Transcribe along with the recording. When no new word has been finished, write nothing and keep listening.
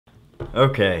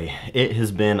Okay, it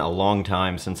has been a long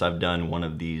time since I've done one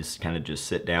of these kind of just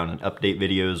sit down and update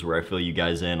videos where I fill you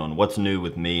guys in on what's new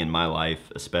with me and my life,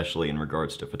 especially in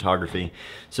regards to photography.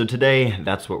 So today,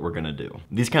 that's what we're gonna do.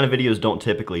 These kind of videos don't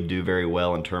typically do very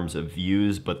well in terms of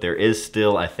views, but there is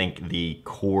still, I think, the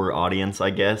core audience,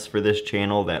 I guess, for this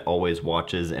channel that always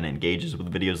watches and engages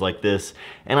with videos like this.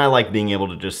 And I like being able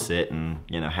to just sit and,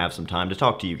 have some time to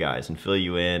talk to you guys and fill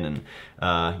you in and,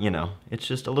 it's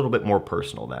just a little bit more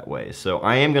personal that way. So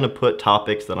I am gonna put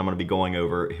topics that I'm gonna be going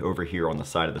over here on the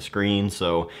side of the screen.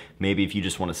 So maybe if you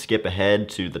just wanna skip ahead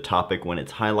to the topic when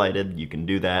it's highlighted, you can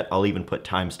do that. I'll even put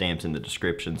timestamps in the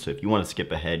description. So if you wanna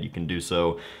skip ahead, you can do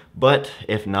so. But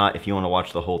if not, if you wanna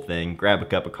watch the whole thing, grab a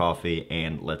cup of coffee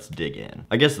and let's dig in.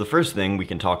 I guess the first thing we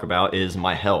can talk about is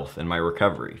my health and my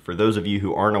recovery. For those of you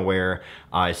who aren't aware,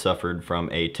 I suffered from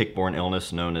a tick-borne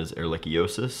illness known as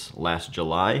ehrlichiosis last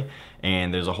July.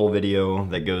 And there's a whole video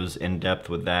that goes in depth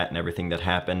with that and everything that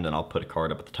happened, and I'll put a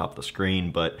card up at the top of the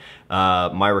screen. But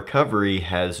my recovery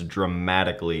has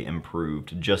dramatically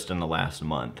improved just in the last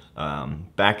month.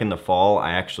 Back in the fall,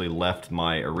 I actually left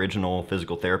my original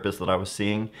physical therapist that I was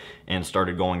seeing and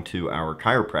started going to our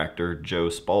chiropractor, Joe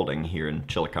Spalding, here in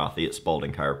Chillicothe at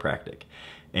Spalding Chiropractic.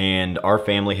 And our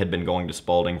family had been going to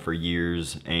Spalding for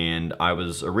years, and I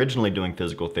was originally doing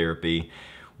physical therapy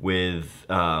with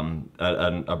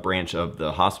a branch of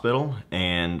the hospital,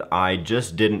 and I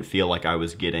just didn't feel like I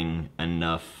was getting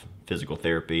enough physical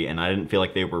therapy, and I didn't feel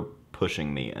like they were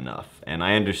pushing me enough. And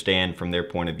I understand from their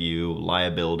point of view,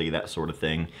 liability, that sort of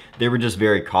thing. They were just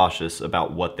very cautious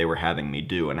about what they were having me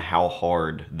do and how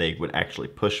hard they would actually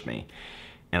push me.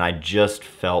 And I just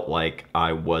felt like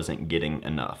I wasn't getting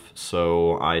enough.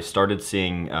 So I started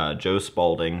seeing Joe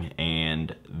Spalding,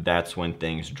 and that's when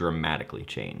things dramatically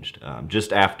changed.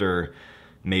 Just after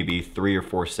maybe 3 or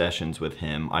 4 sessions with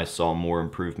him, I saw more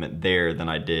improvement there than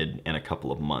I did in a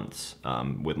couple of months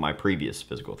with my previous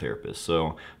physical therapist.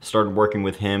 So started working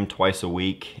with him twice a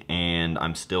week, and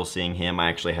I'm still seeing him. I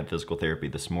actually had physical therapy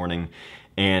this morning.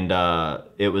 And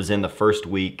it was in the first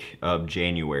week of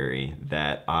January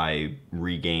that I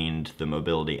regained the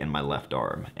mobility in my left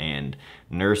arm. And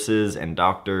nurses and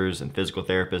doctors and physical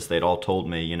therapists, they'd all told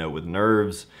me, with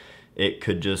nerves, it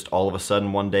could just all of a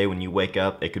sudden one day when you wake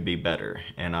up, it could be better.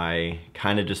 And I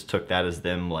kind of just took that as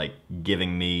them like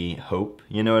giving me hope,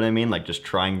 you know what I mean? Like just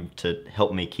trying to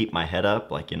help me keep my head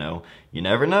up. Like, you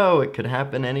never know, it could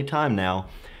happen anytime now.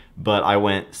 But I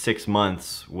went 6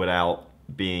 months without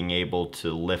being able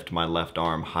to lift my left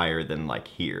arm higher than like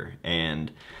here,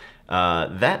 and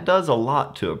that does a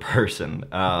lot to a person.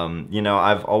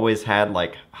 I've always had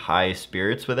like high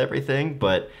spirits with everything,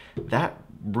 but that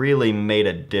really made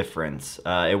a difference.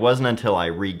 It wasn't until I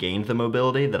regained the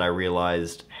mobility that I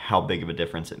realized how big of a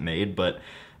difference it made. But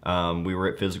we were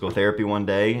at physical therapy one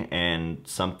day and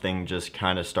something just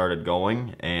kind of started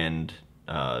going, and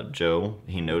Joe,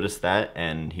 he noticed that,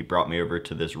 and he brought me over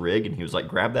to this rig, and he was like,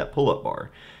 grab that pull-up bar.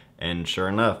 And sure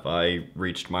enough, I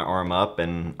reached my arm up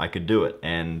and I could do it.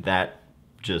 And that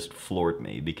just floored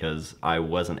me because I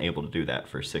wasn't able to do that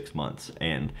for 6 months.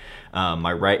 And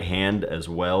my right hand as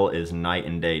well is night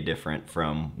and day different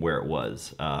from where it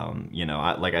was.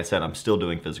 Like I said, I'm still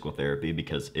doing physical therapy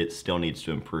because it still needs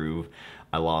to improve.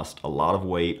 I lost a lot of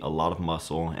weight, a lot of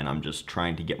muscle, and I'm just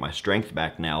trying to get my strength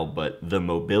back now. But the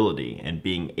mobility and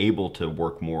being able to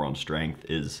work more on strength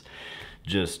is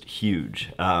just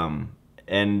huge.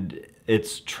 And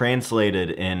it's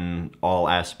translated in all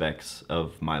aspects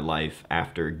of my life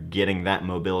after getting that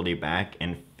mobility back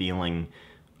and feeling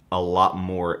a lot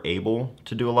more able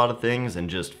to do a lot of things and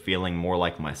just feeling more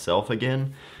like myself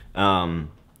again.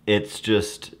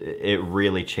 It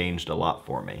really changed a lot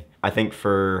for me. I think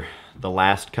for the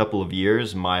last couple of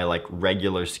years, my like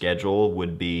regular schedule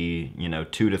would be,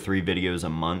 2 to 3 videos a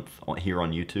month here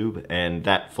on YouTube, and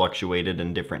that fluctuated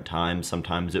in different times.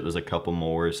 Sometimes it was a couple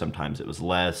more, sometimes it was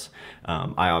less.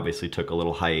 I obviously took a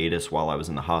little hiatus while I was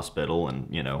in the hospital and,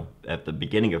 at the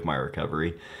beginning of my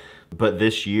recovery. But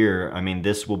this year,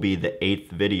 this will be the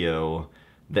 8th video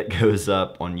that goes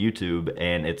up on YouTube,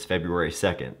 and it's February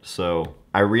 2nd. So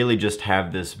I really just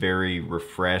have this very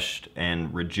refreshed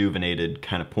and rejuvenated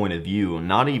kind of point of view,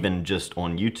 not even just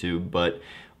on YouTube, but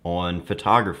on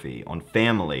photography, on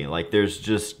family. Like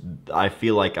I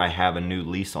feel like I have a new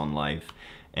lease on life.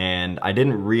 And I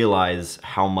didn't realize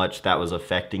how much that was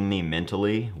affecting me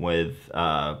mentally with,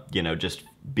 just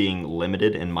being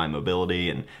limited in my mobility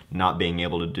and not being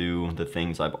able to do the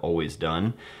things I've always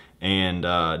done. And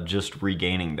just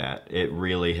regaining that, it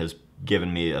really has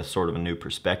given me a sort of a new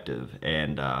perspective.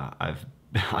 And I've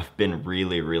I've been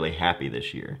really, really happy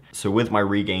this year. So with my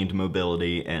regained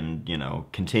mobility and, you know,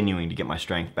 continuing to get my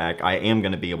strength back, I am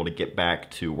going to be able to get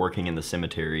back to working in the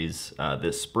cemeteries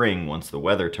this spring once the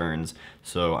weather turns.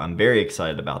 So I'm very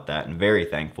excited about that and very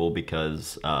thankful,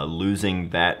 because losing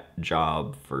that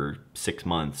job for 6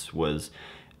 months was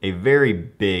a very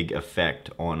big effect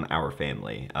on our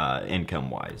family,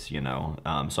 income-wise, you know.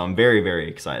 So I'm very, very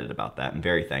excited about that and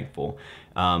very thankful.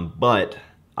 But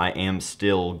I am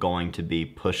still going to be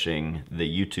pushing the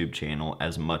YouTube channel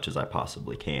as much as I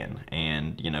possibly can,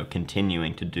 and, you know,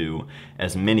 continuing to do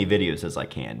as many videos as I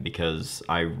can, because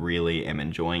I really am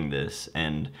enjoying this.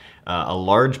 And a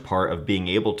large part of being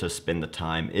able to spend the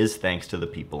time is thanks to the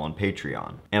people on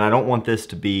Patreon. And I don't want this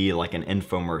to be like an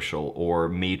infomercial or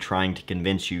me trying to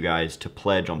convince you guys to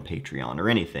pledge on Patreon or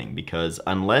anything, because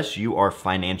unless you are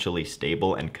financially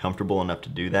stable and comfortable enough to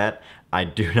do that, I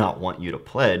do not want you to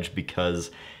pledge, because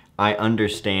I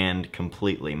understand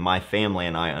completely, my family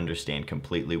and I understand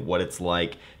completely what it's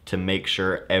like to make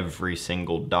sure every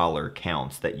single dollar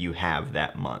counts that you have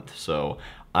that month. So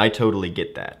I totally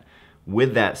get that.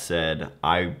 With that said,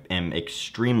 I am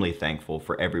extremely thankful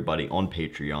for everybody on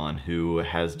Patreon who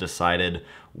has decided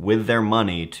with their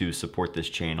money to support this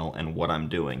channel and what I'm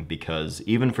doing, because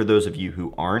even for those of you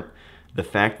who aren't, the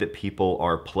fact that people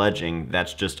are pledging,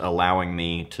 that's just allowing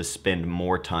me to spend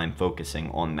more time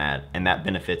focusing on that, and that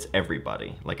benefits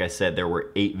everybody. Like I said, there were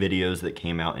 8 videos that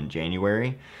came out in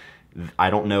January. I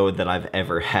don't know that I've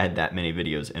ever had that many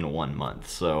videos in 1 month.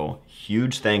 So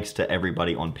huge thanks to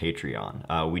everybody on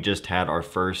Patreon. We just had our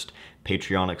first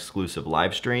Patreon exclusive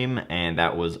live stream, and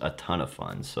that was a ton of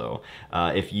fun. So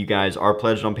if you guys are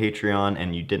pledged on Patreon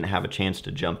and you didn't have a chance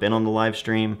to jump in on the live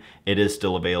stream, it is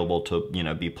still available to, you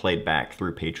know, be played back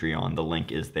through Patreon. The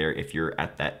link is there if you're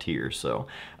at that tier. So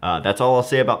that's all I'll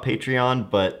say about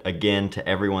Patreon. But again, to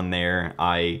everyone there,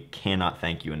 I cannot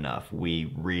thank you enough.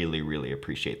 We really, really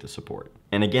appreciate the support.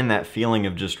 And again, that feeling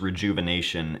of just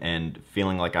rejuvenation and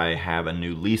feeling like I have a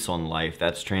new lease on life,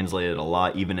 that's translated a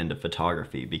lot even into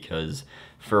photography, because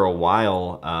for a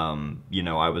while, you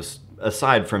know, I was,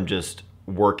 aside from just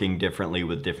working differently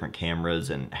with different cameras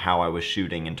and how I was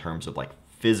shooting in terms of like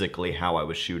physically how I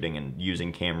was shooting and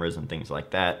using cameras and things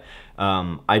like that,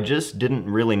 I just didn't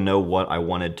really know what I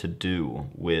wanted to do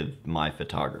with my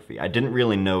photography. I didn't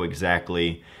really know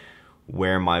exactly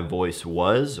where my voice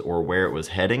was or where it was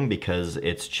heading, because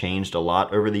it's changed a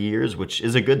lot over the years, which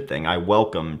is a good thing. I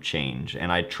welcome change,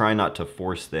 and I try not to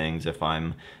force things if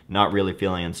I'm not really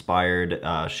feeling inspired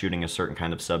shooting a certain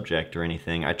kind of subject or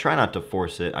anything. I try not to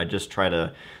force it. I just try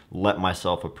to let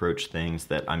myself approach things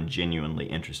that I'm genuinely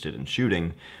interested in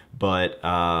shooting. But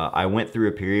I went through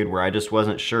a period where I just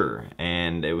wasn't sure,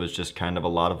 and it was just kind of a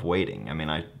lot of waiting. I mean,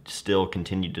 I still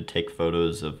continued to take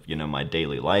photos of, you know, my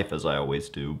daily life as I always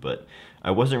do, but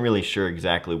I wasn't really sure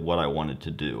exactly what I wanted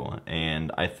to do.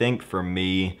 And I think for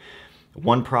me,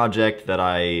 one project that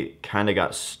I kind of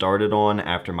got started on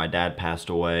after my dad passed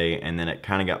away, and then it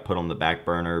kind of got put on the back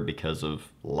burner because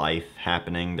of life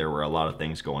happening. There were a lot of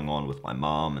things going on with my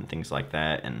mom and things like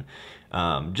that, and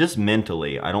just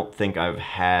mentally, I don't think I've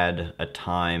had a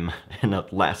time in the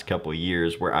last couple of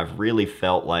years where I've really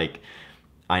felt like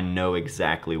I know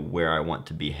exactly where I want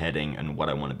to be heading and what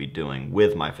I want to be doing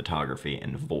with my photography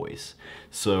and voice.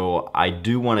 So I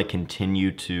do want to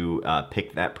continue to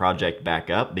pick that project back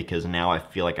up, because now I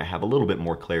feel like I have a little bit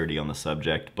more clarity on the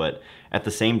subject, but at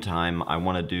the same time, I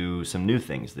want to do some new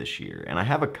things this year. And I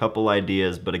have a couple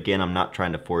ideas, but again, I'm not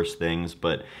trying to force things,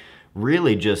 but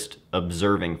really just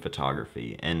observing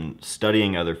photography and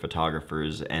studying other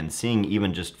photographers and seeing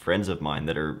even just friends of mine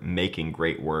that are making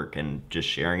great work and just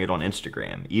sharing it on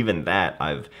Instagram. Even that,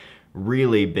 I've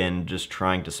really been just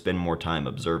trying to spend more time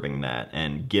observing that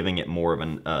and giving it more of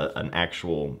an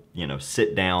actual, you know,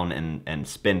 sit down and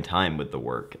spend time with the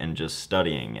work and just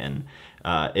studying. And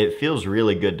it feels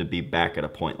really good to be back at a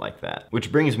point like that.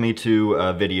 Which brings me to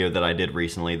a video that I did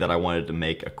recently that I wanted to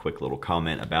make a quick little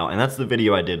comment about, and that's the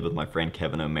video I did with my friend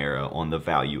Kevin O'Mara on the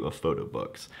value of photo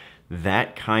books.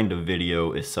 That kind of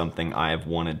video is something I have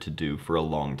wanted to do for a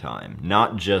long time.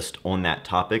 Not just on that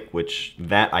topic, which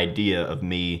that idea of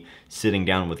me sitting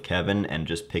down with Kevin and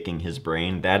just picking his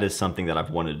brain, that is something that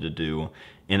I've wanted to do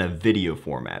in a video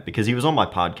format, because he was on my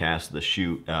podcast, The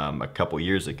Shoot, a couple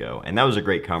years ago, and that was a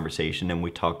great conversation, and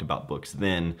we talked about books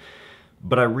then.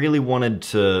 But I really wanted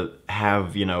to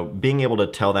have, you know, being able to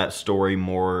tell that story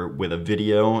more with a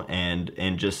video and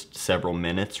in just several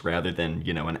minutes rather than,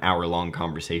 you know, an hour-long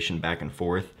conversation back and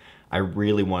forth. I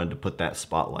really wanted to put that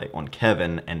spotlight on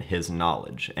Kevin and his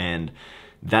knowledge. And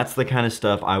that's the kind of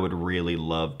stuff I would really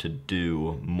love to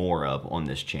do more of on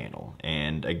this channel.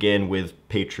 And again, with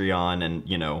Patreon and,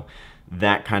 you know,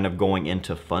 that kind of going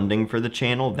into funding for the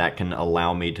channel, that can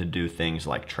allow me to do things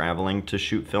like traveling to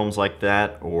shoot films like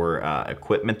that, or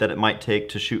equipment that it might take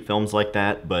to shoot films like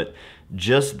that. But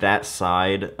just that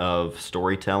side of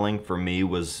storytelling for me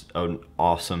was an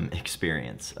awesome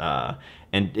experience.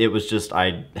 And it was just,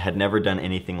 I had never done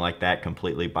anything like that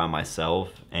completely by myself,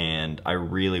 and I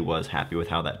really was happy with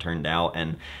how that turned out.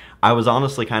 And I was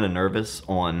honestly kind of nervous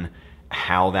on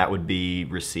how that would be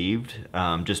received,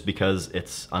 just because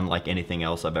it's unlike anything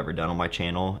else I've ever done on my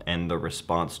channel, and the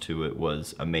response to it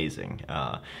was amazing.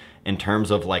 In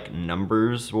terms of like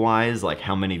numbers wise, like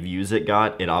how many views it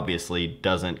got, it obviously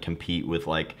doesn't compete with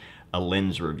like a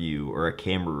lens review or a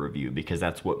camera review, because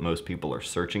that's what most people are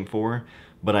searching for.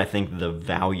 But I think the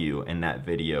value in that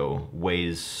video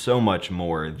weighs so much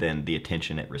more than the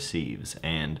attention it receives.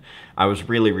 And I was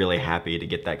really, really happy to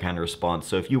get that kind of response.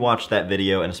 So if you watched that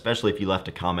video, and especially if you left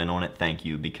a comment on it, thank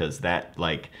you, because that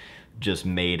like just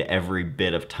made every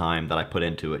bit of time that I put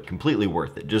into it completely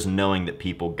worth it. Just knowing that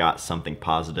people got something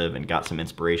positive and got some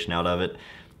inspiration out of it,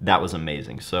 that was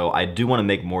amazing. So I do want to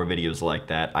make more videos like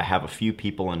that. I have a few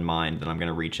people in mind that I'm going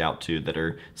to reach out to that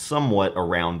are somewhat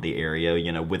around the area,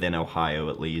 you know, within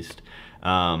Ohio at least.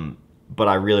 But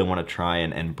I really want to try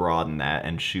and broaden that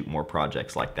and shoot more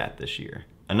projects like that this year.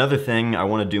 Another thing I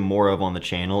want to do more of on the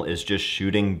channel is just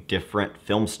shooting different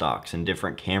film stocks and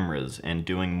different cameras, and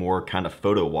doing more kind of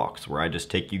photo walks where I just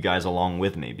take you guys along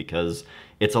with me, because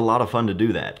it's a lot of fun to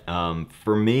do that.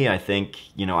 For me, I think,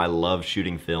 you know, I love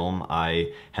shooting film.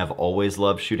 I have always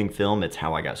loved shooting film. It's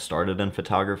how I got started in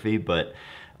photography, but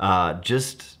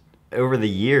just over the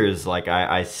years, like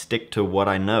I stick to what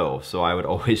I know. So I would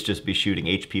always just be shooting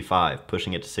HP5,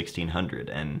 pushing it to 1600,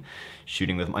 and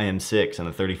shooting with my M6 and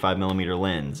a 35mm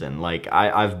lens. And like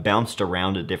I've bounced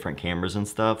around to different cameras and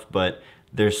stuff, but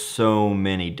there's so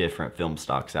many different film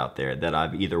stocks out there that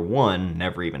I've either one,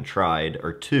 never even tried,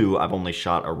 or two, I've only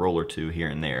shot a roll or two here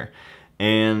and there.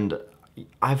 And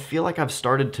I feel like I've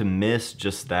started to miss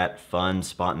just that fun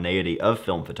spontaneity of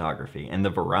film photography and the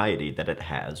variety that it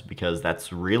has, because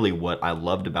that's really what I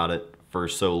loved about it for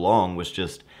so long, was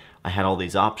just I had all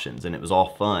these options and it was all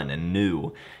fun and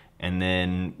new. And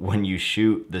then when you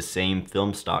shoot the same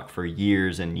film stock for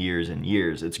years and years and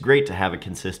years, it's great to have a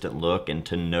consistent look and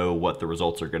to know what the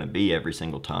results are going to be every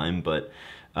single time, but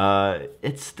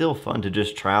it's still fun to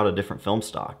just try out a different film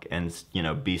stock and, you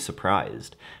know, be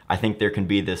surprised. I think there can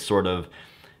be this sort of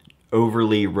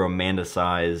overly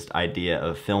romanticized idea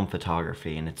of film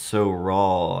photography, and it's so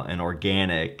raw and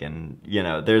organic, and, you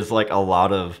know, there's like a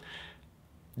lot of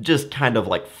just kind of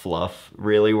like fluff,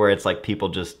 really, where it's like people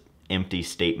just empty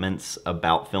statements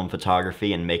about film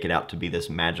photography and make it out to be this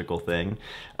magical thing.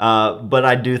 But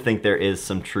I do think there is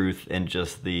some truth in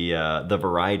just the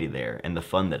variety there and the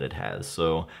fun that it has.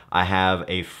 So I have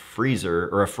a freezer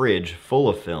or a fridge full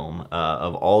of film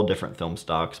of all different film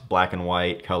stocks, black and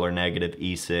white, color negative,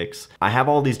 E6. I have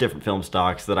all these different film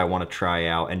stocks that I want to try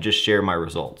out and just share my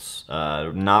results.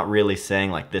 Not really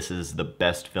saying like this is the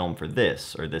best film for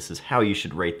this, or this is how you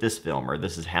should rate this film, or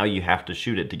this is how you have to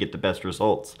shoot it to get the best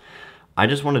results. I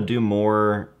just want to do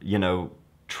more, you know,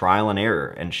 trial and error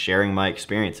and sharing my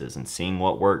experiences and seeing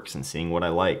what works and seeing what I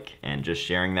like and just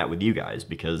sharing that with you guys,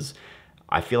 because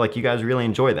I feel like you guys really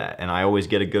enjoy that and I always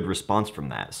get a good response from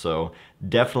that. So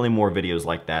definitely more videos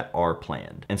like that are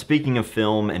planned. And speaking of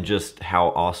film and just how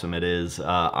awesome it is,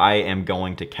 I am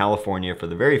going to California for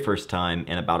the very first time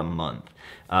in about a month.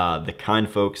 The kind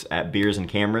folks at Beers and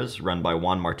Cameras, run by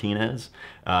Juan Martinez,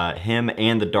 him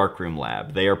and the Darkroom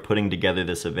Lab, they are putting together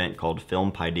this event called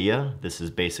Film Paideia. This is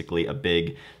basically a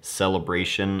big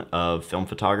celebration of film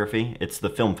photography. It's the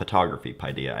Film Photography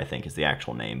Paideia, I think is the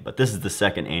actual name, but this is the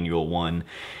second annual one.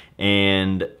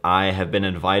 And I have been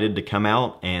invited to come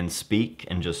out and speak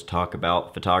and just talk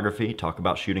about photography, talk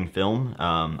about shooting film.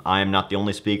 I am not the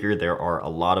only speaker. There are a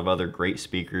lot of other great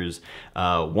speakers,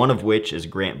 one of which is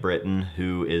Grant Britton,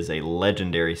 who is a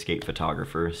legendary skate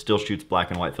photographer, still shoots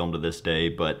black and white film to this day,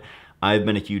 but I've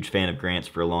been a huge fan of Grant's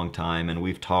for a long time, and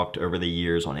we've talked over the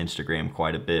years on Instagram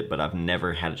quite a bit, but I've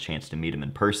never had a chance to meet him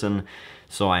in person.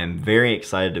 So I am very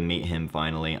excited to meet him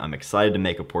finally. I'm excited to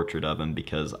make a portrait of him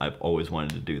because I've always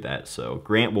wanted to do that. So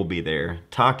Grant will be there.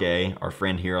 Take, our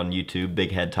friend here on YouTube,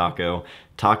 Big Head Taco,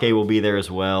 Take will be there as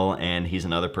well, and he's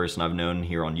another person I've known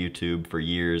here on YouTube for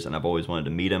years, and I've always wanted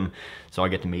to meet him. So I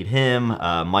get to meet him.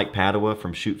 Mike Paideia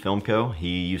from Shoot Film Co.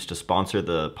 He used to sponsor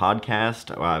the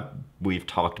podcast. We've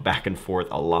talked back and forth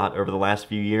a lot over the last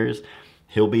few years.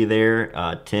 He'll be there.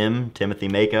 Timothy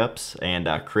Makeups,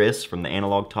 and Chris from the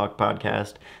Analog Talk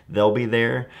podcast, they'll be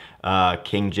there.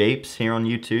 King Japes here on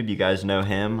YouTube, you guys know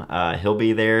him. He'll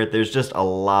be there. There's just a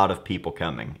lot of people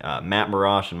coming. Matt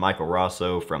Marash and Michael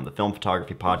Rosso from the Film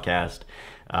Photography podcast.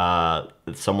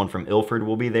 Someone from Ilford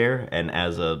will be there, and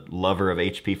as a lover of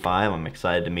HP5, I'm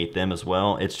excited to meet them as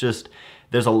well. It's just,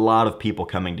 there's a lot of people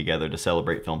coming together to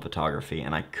celebrate film photography,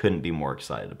 and I couldn't be more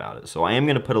excited about it. So I am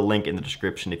going to put a link in the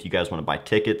description if you guys want to buy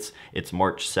tickets. It's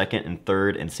March 2nd and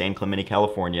 3rd in San Clemente,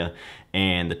 California,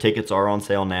 and the tickets are on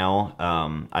sale now.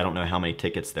 I don't know how many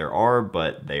tickets there are,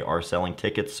 but they are selling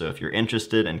tickets, so if you're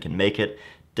interested and can make it,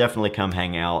 definitely come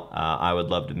hang out. I would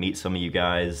love to meet some of you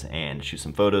guys and shoot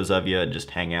some photos of you and just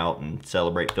hang out and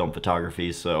celebrate film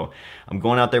photography. So I'm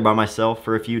going out there by myself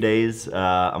for a few days.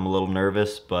 I'm a little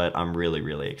nervous, but I'm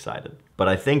really excited. But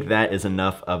I think that is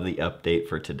enough of the update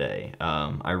for today.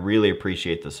 I really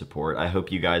appreciate the support. I hope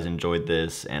you guys enjoyed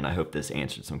this, and I hope this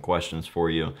answered some questions for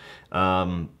you.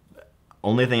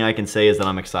 Only thing I can say is that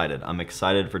I'm excited. I'm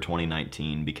excited for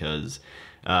 2019 because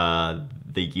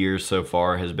the year so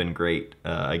far has been great.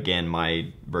 Again,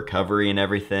 my recovery and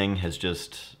everything has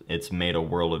just, it's made a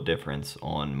world of difference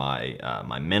on my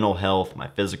my mental health, my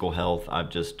physical health.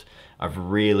 I've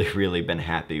really been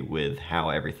happy with how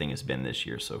everything has been this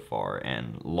year so far,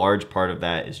 and large part of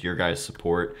that is your guys'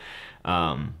 support.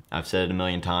 I've said it a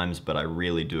million times, but I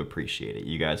really do appreciate it.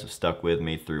 You guys have stuck with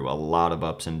me through a lot of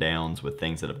ups and downs with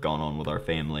things that have gone on with our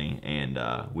family, and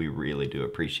we really do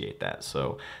appreciate that.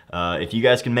 So if you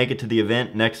guys can make it to the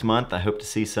event next month, I hope to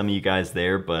see some of you guys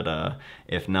there, but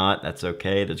if not, that's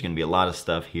okay. There's going to be a lot of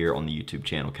stuff here on the YouTube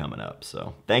channel coming up.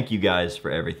 So thank you guys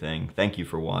for everything. Thank you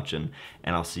for watching,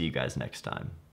 and I'll see you guys next time.